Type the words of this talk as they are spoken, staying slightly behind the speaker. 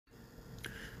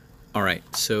Alright,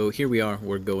 so here we are.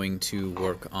 We're going to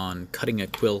work on cutting a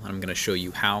quill. I'm going to show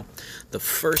you how. The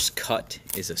first cut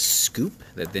is a scoop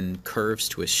that then curves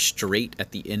to a straight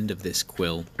at the end of this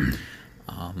quill.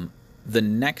 The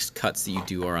next cuts that you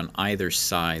do are on either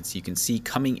side. So you can see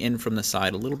coming in from the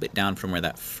side a little bit down from where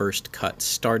that first cut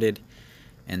started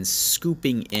and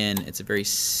scooping in. It's a very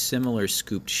similar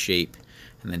scooped shape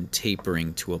and then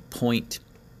tapering to a point.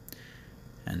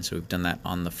 And so we've done that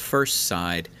on the first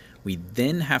side. We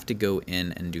then have to go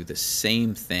in and do the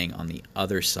same thing on the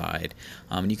other side.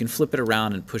 You can flip it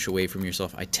around and push away from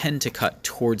yourself. I tend to cut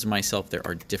towards myself. There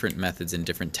are different methods and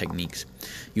different techniques.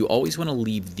 You always want to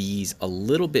leave these a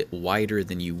little bit wider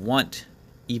than you want.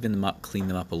 Even them up, clean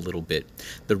them up a little bit.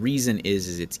 The reason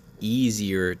is it's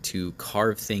easier to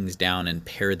carve things down and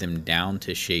pare them down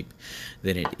to shape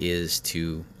than it is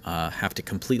to have to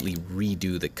completely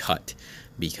redo the cut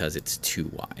because it's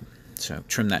too wide. So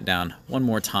trim that down one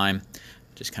more time,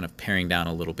 just kind of paring down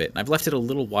a little bit. And I've left it a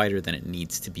little wider than it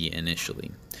needs to be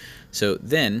initially. So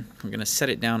then we're going to set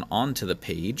it down onto the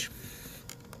page,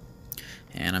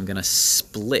 and I'm going to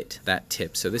split that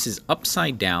tip. So this is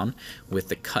upside down with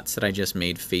the cuts that I just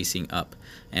made facing up,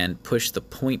 and push the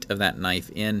point of that knife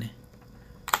in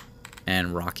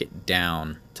and rock it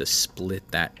down to split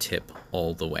that tip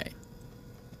all the way.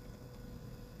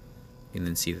 You can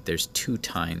then see that there's two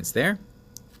tines there.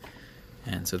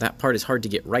 And so that part is hard to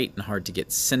get right and hard to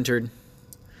get centered.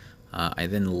 I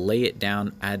then lay it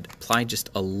down, apply just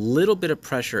a little bit of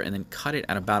pressure, and then cut it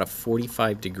at about a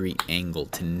 45-degree angle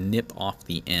to nip off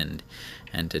the end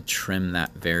and to trim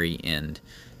that very end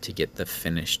to get the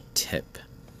finished tip.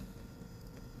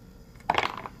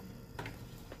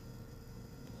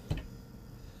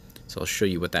 So I'll show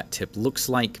you what that tip looks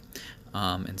like.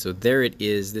 And so there it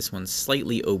is. This one's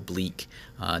slightly oblique,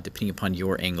 depending upon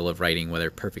your angle of writing,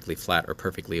 whether perfectly flat or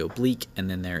perfectly oblique. And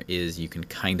then there is, you can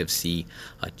kind of see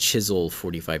a chisel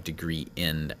 45-degree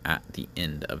end at the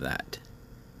end of that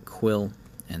quill.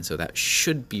 And so that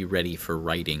should be ready for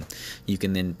writing. You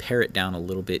can then pare it down a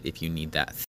little bit if you need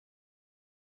that